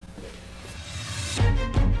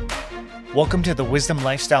Welcome to the Wisdom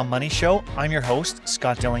Lifestyle Money Show. I'm your host,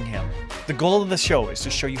 Scott Dillingham. The goal of the show is to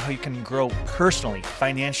show you how you can grow personally,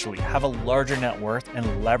 financially, have a larger net worth,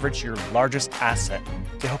 and leverage your largest asset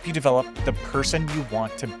to help you develop the person you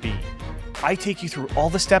want to be. I take you through all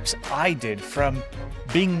the steps I did from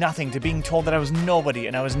being nothing to being told that I was nobody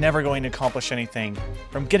and I was never going to accomplish anything,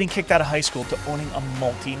 from getting kicked out of high school to owning a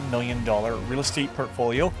multi-million-dollar real estate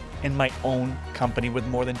portfolio in my own company with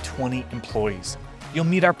more than 20 employees. You'll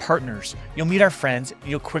meet our partners, you'll meet our friends, and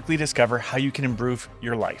you'll quickly discover how you can improve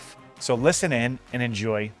your life. So listen in and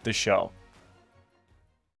enjoy the show.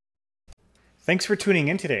 Thanks for tuning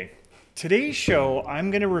in today. Today's show, I'm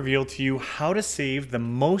going to reveal to you how to save the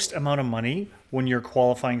most amount of money when you're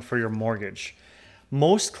qualifying for your mortgage.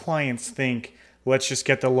 Most clients think, let's just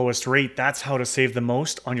get the lowest rate. That's how to save the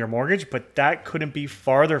most on your mortgage, but that couldn't be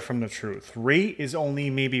farther from the truth. Rate is only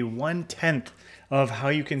maybe 1/10 of how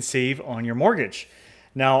you can save on your mortgage.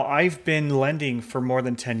 Now, I've been lending for more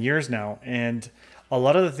than 10 years now, and a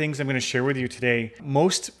lot of the things I'm going to share with you today,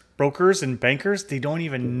 most brokers and bankers, they don't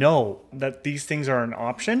even know that these things are an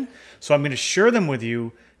option. So I'm going to share them with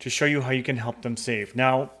you to show you how you can help them save.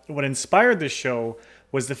 Now, what inspired this show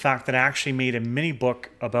was the fact that I actually made a mini book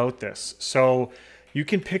about this. So you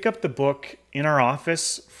can pick up the book in our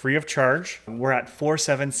office free of charge. We're at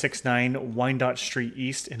 4769 Wyandotte Street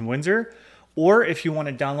East in Windsor. Or if you want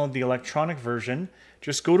to download the electronic version,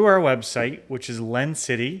 just go to our website, which is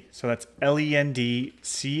LendCity. So that's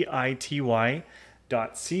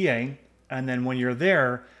LENDCITY.ca. And then when you're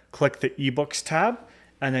there, click the ebooks tab,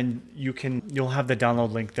 and then you'll have the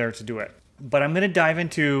download link there to do it. But I'm going to dive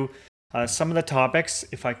into some of the topics.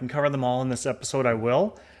 If I can cover them all in this episode, I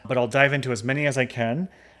will. But I'll dive into as many as I can,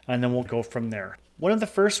 and then we'll go from there. One of the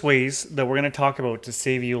first ways that we're going to talk about to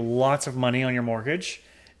save you lots of money on your mortgage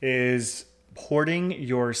is porting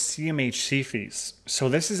your CMHC fees. So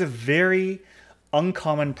this is a very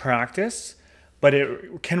uncommon practice, but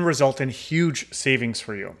it can result in huge savings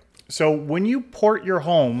for you. So when you port your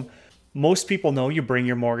home, most people know you bring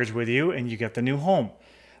your mortgage with you and you get the new home.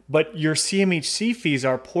 But your CMHC fees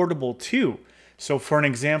are portable too. So for an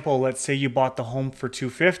example, let's say you bought the home for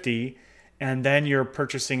 $250 and then you're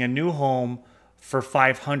purchasing a new home for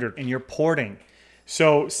 $500 and you're porting.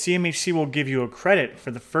 So CMHC will give you a credit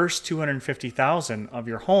for the first $250,000 of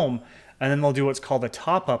your home, and then they'll do what's called a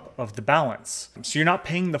top-up of the balance. So you're not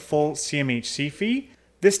paying the full CMHC fee.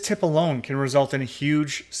 This tip alone can result in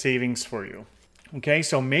huge savings for you. Okay,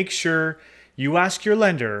 so make sure you ask your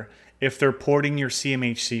lender if they're porting your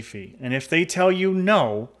CMHC fee. And if they tell you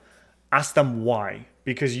no, ask them why,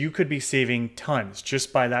 because you could be saving tons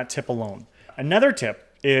just by that tip alone. Another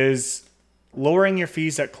tip is lowering your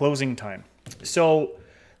fees at closing time. So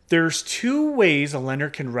there's two ways a lender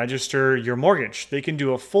can register your mortgage. They can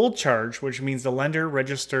do a full charge, which means the lender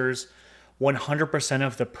registers 100%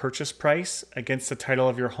 of the purchase price against the title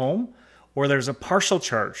of your home, or there's a partial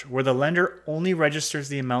charge where the lender only registers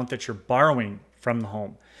the amount that you're borrowing from the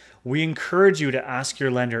home. We encourage you to ask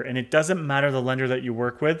your lender, and it doesn't matter the lender that you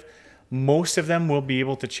work with. Most of them will be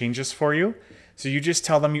able to change this for you. So you just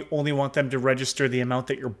tell them you only want them to register the amount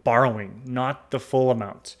that you're borrowing, not the full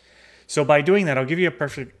amount. So by doing that, I'll give you a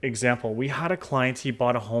perfect example. We had a client, he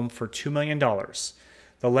bought a home for $2 million.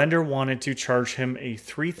 The lender wanted to charge him a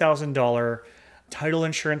 $3,000 title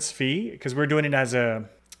insurance fee because we're doing it as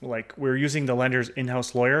we're using the lender's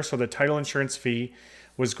in-house lawyer. So the title insurance fee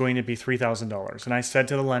was going to be $3,000. And I said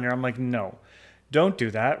to the lender, I'm like, no, don't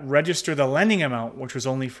do that. Register the lending amount, which was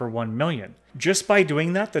only for $1 million. Just by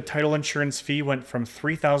doing that, the title insurance fee went from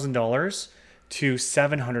 $3,000 to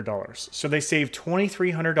 $700. So they saved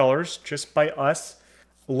 $2,300 just by us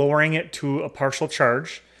lowering it to a partial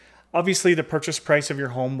charge. Obviously, the purchase price of your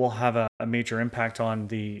home will have a major impact on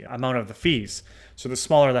the amount of the fees. So the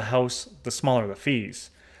smaller the house, the smaller the fees.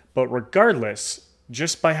 But regardless,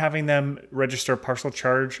 just by having them register a partial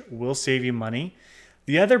charge will save you money.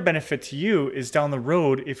 The other benefit to you is down the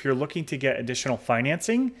road, if you're looking to get additional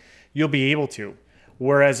financing, you'll be able to.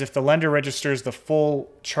 Whereas if the lender registers the full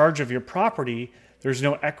charge of your property, there's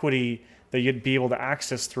no equity that you'd be able to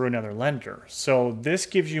access through another lender. So this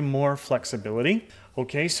gives you more flexibility.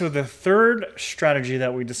 Okay, so the third strategy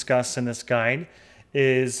that we discuss in this guide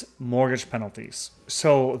is mortgage penalties.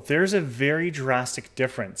 So there's a very drastic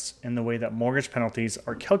difference in the way that mortgage penalties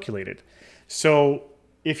are calculated. So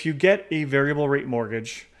if you get a variable rate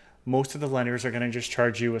mortgage, most of the lenders are going to just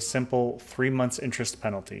charge you a simple 3 months interest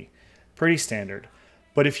penalty. Pretty standard.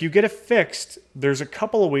 But if you get a fixed, there's a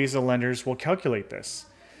couple of ways the lenders will calculate this.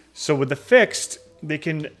 So with the fixed, they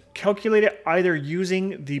can calculate it either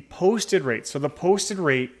using the posted rate. So the posted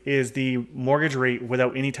rate is the mortgage rate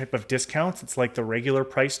without any type of discounts. It's like the regular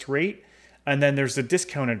priced rate. And then there's the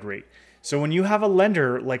discounted rate. So when you have a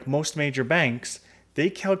lender like most major banks, they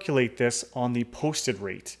calculate this on the posted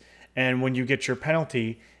rate. And when you get your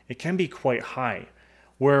penalty, it can be quite high.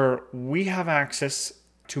 Where we have access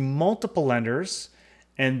to multiple lenders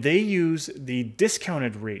and they use the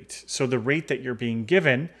discounted rate, so the rate that you're being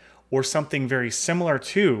given or something very similar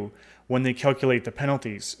to when they calculate the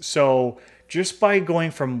penalties. So just by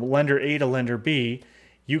going from lender A to lender B,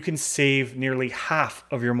 you can save nearly half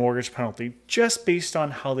of your mortgage penalty just based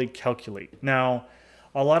on how they calculate. Now,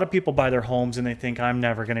 a lot of people buy their homes and they think I'm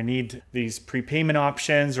never going to need these prepayment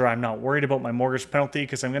options, or I'm not worried about my mortgage penalty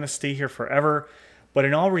because I'm going to stay here forever. But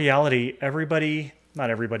in all reality, not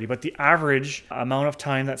everybody, but the average amount of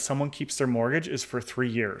time that someone keeps their mortgage is for 3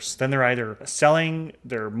 years. Then they're either selling,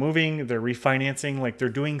 they're moving, they're refinancing, like they're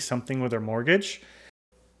doing something with their mortgage.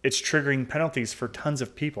 It's triggering penalties for tons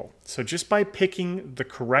of people. So just by picking the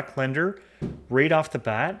correct lender right off the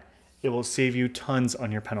bat, it will save you tons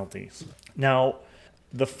on your penalties. Now,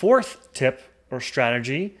 the fourth tip or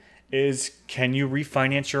strategy is, can you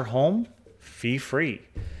refinance your home fee-free?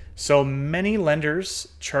 So many lenders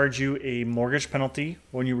charge you a mortgage penalty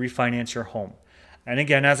when you refinance your home. And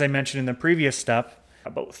again, as I mentioned in the previous step,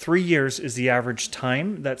 about 3 years is the average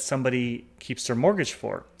time that somebody keeps their mortgage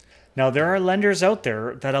for. Now, there are lenders out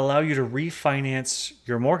there that allow you to refinance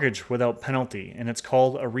your mortgage without penalty, and it's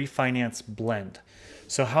called a refinance blend.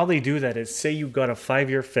 So how they do that is, say you've got a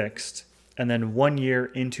 5-year fixed, and then 1 year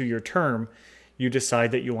into your term, you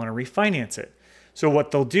decide that you want to refinance it. So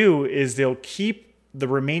what they'll do is they'll keep the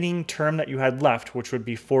remaining term that you had left, which would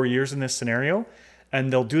be 4 years in this scenario,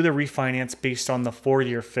 and they'll do the refinance based on the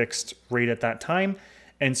 4-year fixed rate at that time.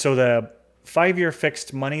 And so the 5-year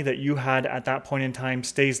fixed money that you had at that point in time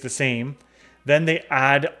stays the same. Then they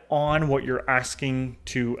add on what you're asking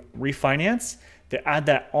to refinance. They add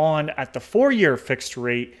that on at the 4-year fixed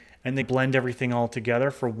rate, and they blend everything all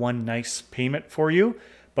together for one nice payment for you.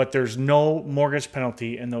 But there's no mortgage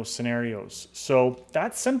penalty in those scenarios. So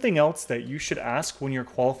that's something else that you should ask when you're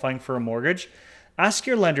qualifying for a mortgage. Ask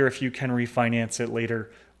your lender if you can refinance it later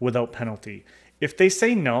without penalty. If they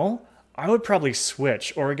say no, I would probably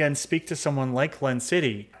switch, or again, speak to someone like Lend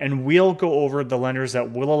City, and we'll go over the lenders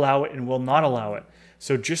that will allow it and will not allow it.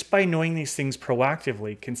 So just by knowing these things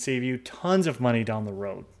proactively can save you tons of money down the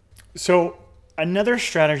road. So another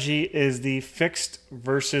strategy is the fixed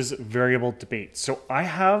versus variable debate. So I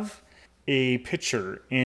have a picture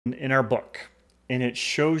in our book, and it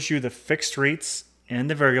shows you the fixed rates and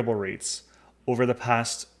the variable rates over the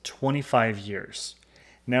past 25 years.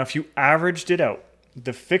 Now, if you averaged it out,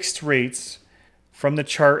 the fixed rates from the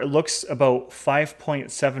chart, it looks about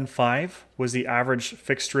 5.75 was the average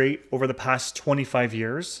fixed rate over the past 25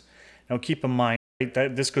 years. Now, keep in mind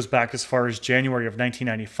that this goes back as far as January of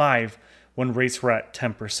 1995, when rates were at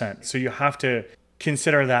 10%. So you have to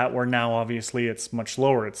consider that, where now obviously it's much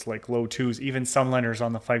lower. It's like low twos. Even some lenders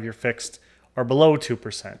on the 5-year fixed are below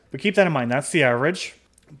 2%. But keep that in mind, that's the average.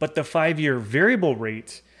 But the 5-year variable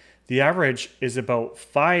rate, the average is about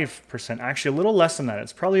 5%, actually a little less than that.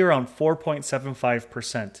 It's probably around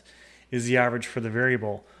 4.75% is the average for the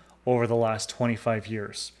variable over the last 25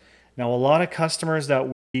 years. Now, a lot of customers that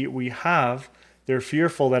we have, they're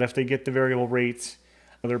fearful that if they get the variable rate,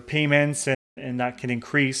 their payments and that can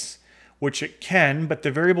increase, which it can, but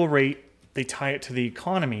the variable rate, they tie it to the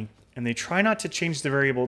economy, and they try not to change the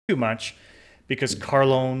variable too much because car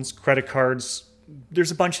loans, credit cards,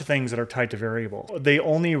 there's a bunch of things that are tied to variable. They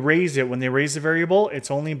only raise it, when they raise the variable,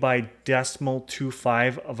 it's only by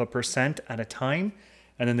 0.25% at a time,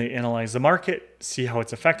 and then they analyze the market, see how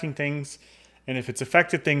it's affecting things, and if it's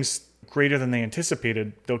affected things greater than they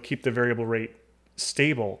anticipated, they'll keep the variable rate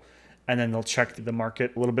stable. And then they'll check the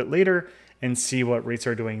market a little bit later and see what rates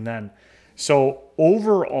are doing then. So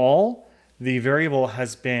overall, the variable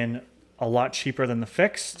has been a lot cheaper than the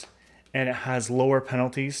fixed, and it has lower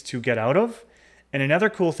penalties to get out of. And another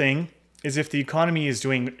cool thing is, if the economy is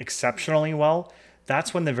doing exceptionally well,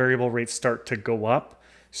 that's when the variable rates start to go up.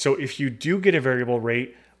 So if you do get a variable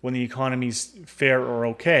rate when the economy's fair or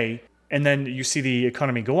okay, and then you see the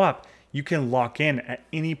economy go up, you can lock in at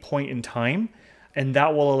any point in time. And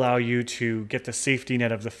that will allow you to get the safety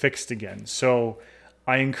net of the fixed again. So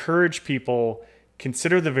I encourage people,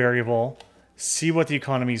 consider the variable, see what the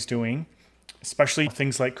economy is doing, especially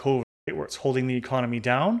things like COVID, where it's holding the economy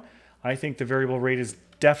down. I think the variable rate is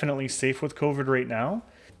definitely safe with COVID right now.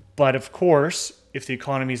 But of course, if the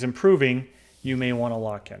economy is improving, you may want to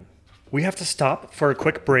lock in. We have to stop for a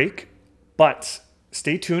quick break, but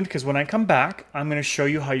stay tuned, because when I come back, I'm going to show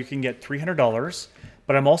you how you can get $300,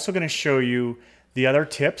 but I'm also going to show you the other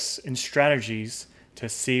tips and strategies to to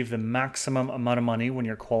save the maximum amount of money when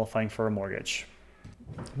you're qualifying for a mortgage.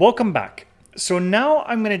 Welcome back. So now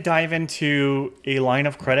I'm going to dive into a line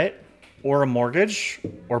of credit or a mortgage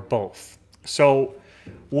or both. So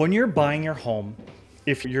when you're buying your home,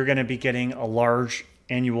 if you're going to be getting a large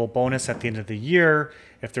annual bonus at the end of the year,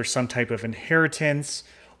 if there's some type of inheritance,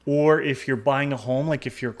 or if you're buying a home, like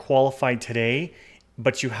if you're qualified today,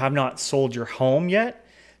 but you have not sold your home yet,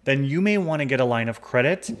 then you may want to get a line of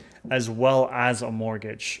credit as well as a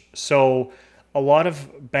mortgage. So a lot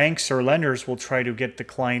of banks or lenders will try to get the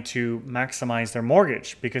client to maximize their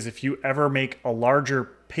mortgage, because if you ever make a larger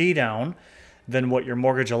pay down than what your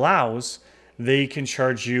mortgage allows, they can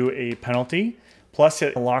charge you a penalty. Plus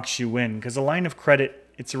it locks you in, because a line of credit,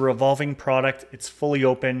 it's a revolving product. It's fully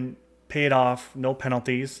open, pay it off, no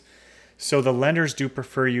penalties. So the lenders do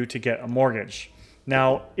prefer you to get a mortgage.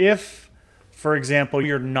 Now, if, for example,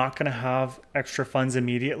 you're not going to have extra funds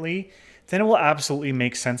immediately, then it will absolutely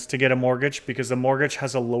make sense to get a mortgage, because a mortgage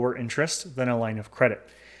has a lower interest than a line of credit.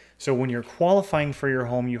 So when you're qualifying for your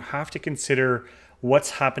home, you have to consider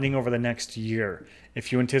what's happening over the next year.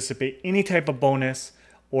 If you anticipate any type of bonus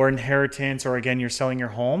or inheritance, or again, you're selling your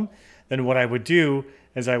home, then what I would do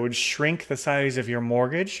is I would shrink the size of your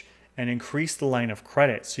mortgage and increase the line of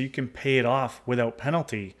credit so you can pay it off without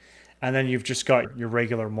penalty. And then you've just got your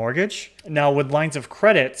regular mortgage. Now with lines of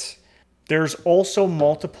credit, there's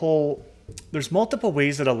multiple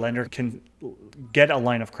ways that a lender can get a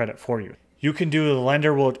line of credit for you. You can do the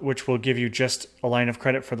lender which will give you just a line of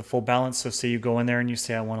credit for the full balance. So say you go in there and you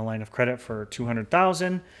say, I want a line of credit for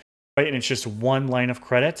 $200,000, right? And it's just one line of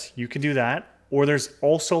credit. You can do that. Or there's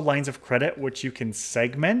also lines of credit which you can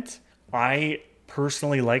segment. I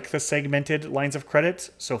personally like the segmented lines of credit.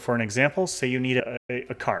 So for an example, say you need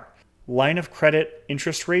a car. Line of credit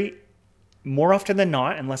interest rate, more often than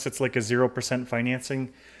not, unless it's like a 0%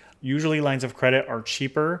 financing, usually lines of credit are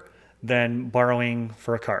cheaper than borrowing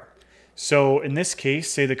for a car. So in this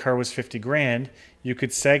case, say the car was 50 grand, you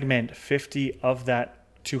could segment 50 of that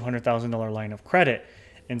 $200,000 line of credit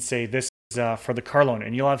and say this is for the car loan,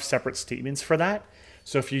 and you'll have separate statements for that.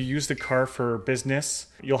 So if you use the car for business,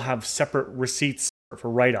 you'll have separate receipts for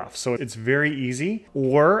write-off. So it's very easy.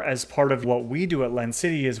 Or as part of what we do at Lend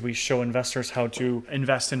City is we show investors how to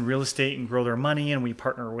invest in real estate and grow their money. And we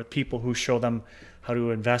partner with people who show them how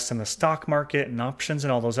to invest in the stock market and options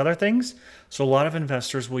and all those other things. So a lot of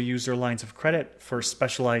investors will use their lines of credit for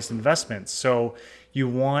specialized investments. So you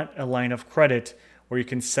want a line of credit where you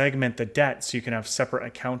can segment the debt so you can have separate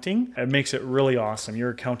accounting. It makes it really awesome.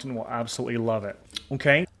 Your accountant will absolutely love it.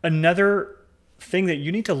 Okay. Another thing that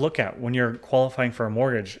you need to look at when you're qualifying for a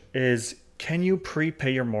mortgage is, can you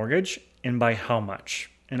prepay your mortgage, and by how much?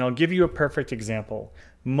 And I'll give you a perfect example.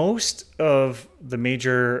 Most of the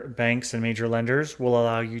major banks and major lenders will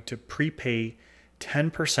allow you to prepay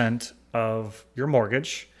 10% of your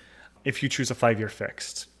mortgage if you choose a 5-year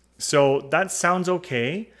fixed. So that sounds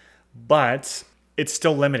okay, but it's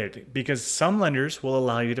still limited, because some lenders will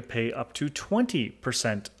allow you to pay up to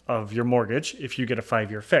 20% of your mortgage if you get a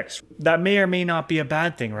 5-year fix. That may or may not be a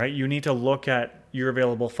bad thing, right? You need to look at your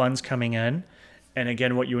available funds coming in, and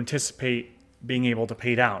again, what you anticipate being able to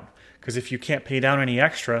pay down. Because if you can't pay down any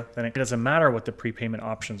extra, then it doesn't matter what the prepayment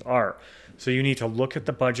options are. So you need to look at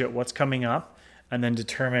the budget, what's coming up, and then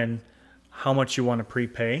determine how much you want to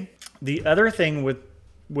prepay. The other thing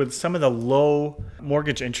with some of the low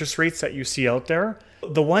mortgage interest rates that you see out there,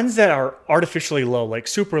 the ones that are artificially low, like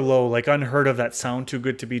super low, like unheard of, that sound too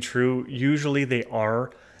good to be true, usually they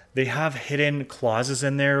have hidden clauses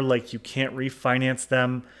in there, like you can't refinance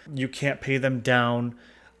them, you can't pay them down.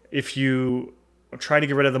 If you try to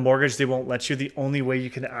get rid of the mortgage, they won't let you. The only way you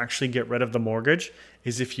can actually get rid of the mortgage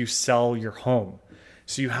is if you sell your home.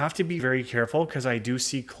 So you have to be very careful, because I do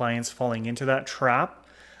see clients falling into that trap.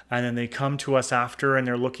 And then they come to us after and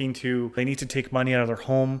they need to take money out of their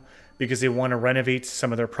home because they want to renovate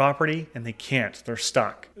some of their property, and they can't. They're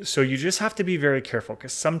stuck. So you just have to be very careful,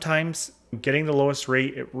 because sometimes getting the lowest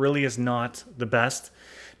rate, it really is not the best.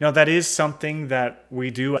 Now, that is something that we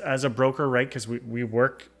do as a broker, right? Because we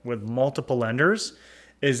work with multiple lenders,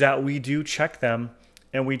 is that we do check them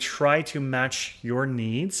and we try to match your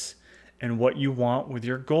needs and what you want with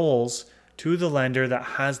your goals to the lender that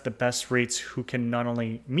has the best rates, who can not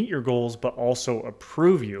only meet your goals, but also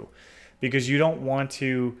approve you. Because you don't want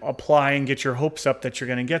to apply and get your hopes up that you're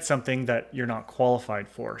going to get something that you're not qualified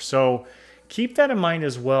for. So keep that in mind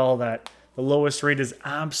as well, that the lowest rate is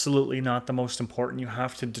absolutely not the most important. You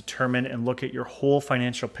have to determine and look at your whole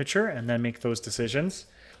financial picture and then make those decisions.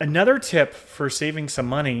 Another tip for saving some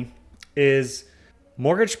money is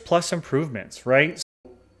mortgage plus improvements, right?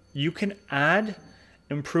 So you can add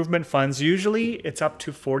improvement funds, usually it's up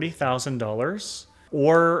to $40,000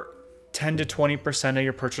 or 10 to 20% of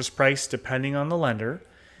your purchase price, depending on the lender.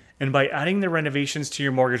 And by adding the renovations to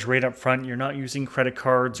your mortgage right up front, you're not using credit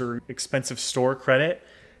cards or expensive store credit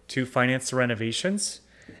to finance the renovations.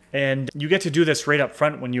 And you get to do this right up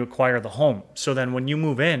front when you acquire the home. So then when you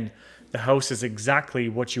move in, the house is exactly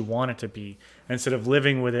what you want it to be, instead of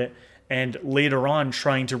living with it and later on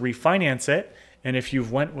trying to refinance it. And if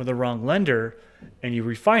you've went with the wrong lender and you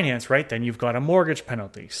refinance, right, then you've got a mortgage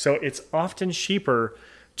penalty. So it's often cheaper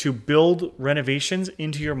to build renovations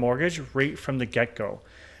into your mortgage right from the get-go.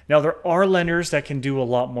 Now, there are lenders that can do a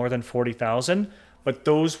lot more than $40,000, but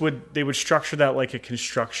they would structure that like a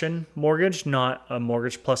construction mortgage, not a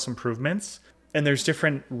mortgage plus improvements. And there's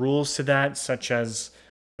different rules to that, such as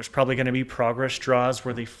there's probably going to be progress draws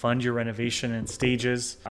where they fund your renovation in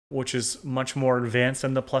stages, which is much more advanced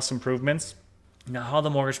than the plus improvements. Now, how the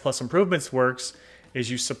mortgage plus improvements works is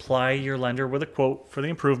you supply your lender with a quote for the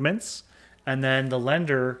improvements, and then the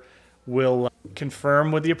lender will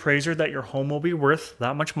confirm with the appraiser that your home will be worth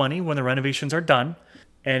that much money when the renovations are done.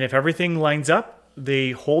 And if everything lines up,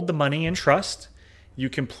 they hold the money in trust, you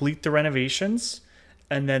complete the renovations,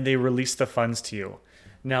 and then they release the funds to you.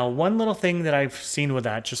 Now, one little thing that I've seen with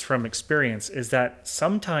that, just from experience, is that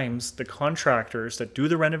sometimes the contractors that do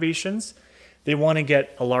the renovations, they want to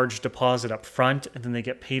get a large deposit up front and then they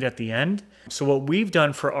get paid at the end. So what we've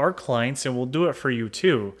done for our clients, and we'll do it for you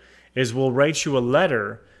too, is we'll write you a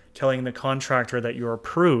letter telling the contractor that you're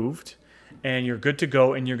approved and you're good to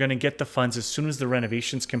go and you're going to get the funds as soon as the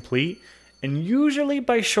renovation's complete. And usually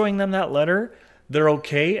by showing them that letter, they're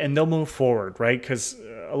okay and they'll move forward, right? Because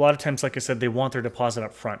a lot of times, like I said, they want their deposit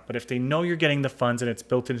up front. But if they know you're getting the funds and it's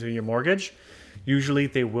built into your mortgage, usually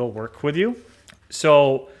they will work with you.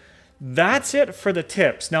 So that's it for the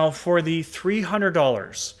tips. Now for the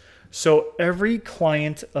 $300. So every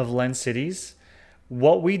client of Lend Cities,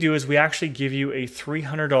 what we do is we actually give you a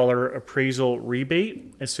 $300 appraisal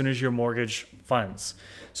rebate as soon as your mortgage funds.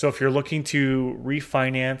 So if you're looking to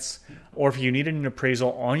refinance, or if you needed an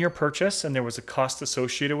appraisal on your purchase and there was a cost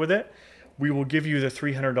associated with it, we will give you the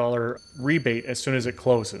 $300 rebate as soon as it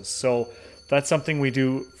closes. So that's something we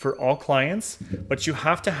do for all clients, but you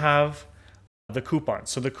have to have the coupon.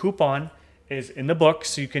 So the coupon is in the book,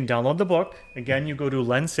 so you can download the book. Again, you go to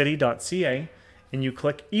lendcity.ca and you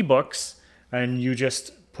click ebooks and you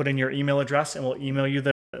just put in your email address and we'll email you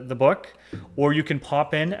the book. Or you can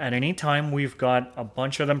pop in at any time. We've got a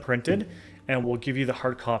bunch of them printed and we'll give you the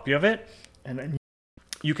hard copy of it. And then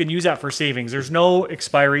you can use that for savings. There's no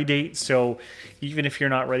expiry date. So even if you're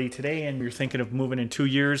not ready today and you're thinking of moving in 2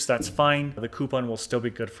 years, that's fine. The coupon will still be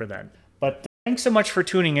good for then. But thanks so much for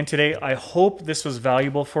tuning in today. I hope this was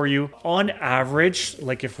valuable for you. On average,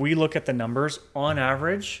 like if we look at the numbers, on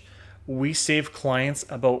average, we save clients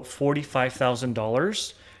about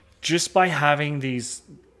 $45,000 just by having this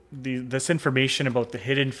information about the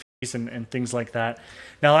hidden fees and things like that.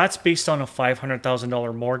 Now that's based on a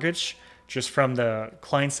 $500,000 mortgage, just from the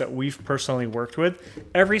clients that we've personally worked with.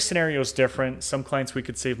 Every scenario is different. Some clients we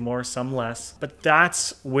could save more, some less, but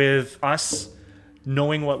that's with us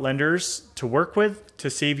knowing what lenders to work with to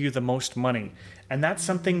save you the most money. And that's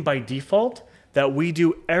something by default that we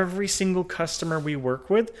do every single customer we work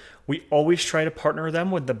with. We always try to partner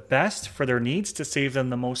them with the best for their needs to save them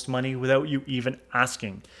the most money without you even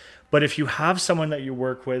asking. But if you have someone that you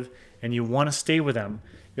work with and you want to stay with them,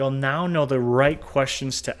 you'll now know the right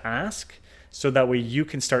questions to ask so that way you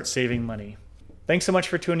can start saving money. Thanks so much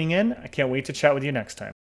for tuning in. I can't wait to chat with you next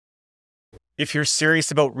time. If you're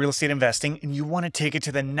serious about real estate investing and you want to take it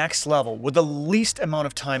to the next level with the least amount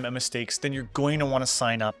of time and mistakes, then you're going to want to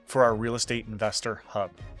sign up for our Real Estate Investor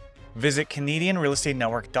Hub. Visit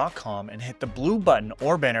CanadianRealEstateNetwork.com and hit the blue button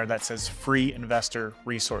or banner that says Free Investor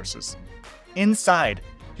Resources. Inside,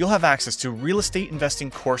 you'll have access to real estate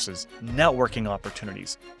investing courses, networking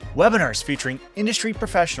opportunities, webinars featuring industry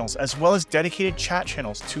professionals, as well as dedicated chat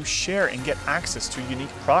channels to share and get access to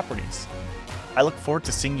unique properties. I look forward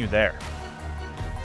to seeing you there.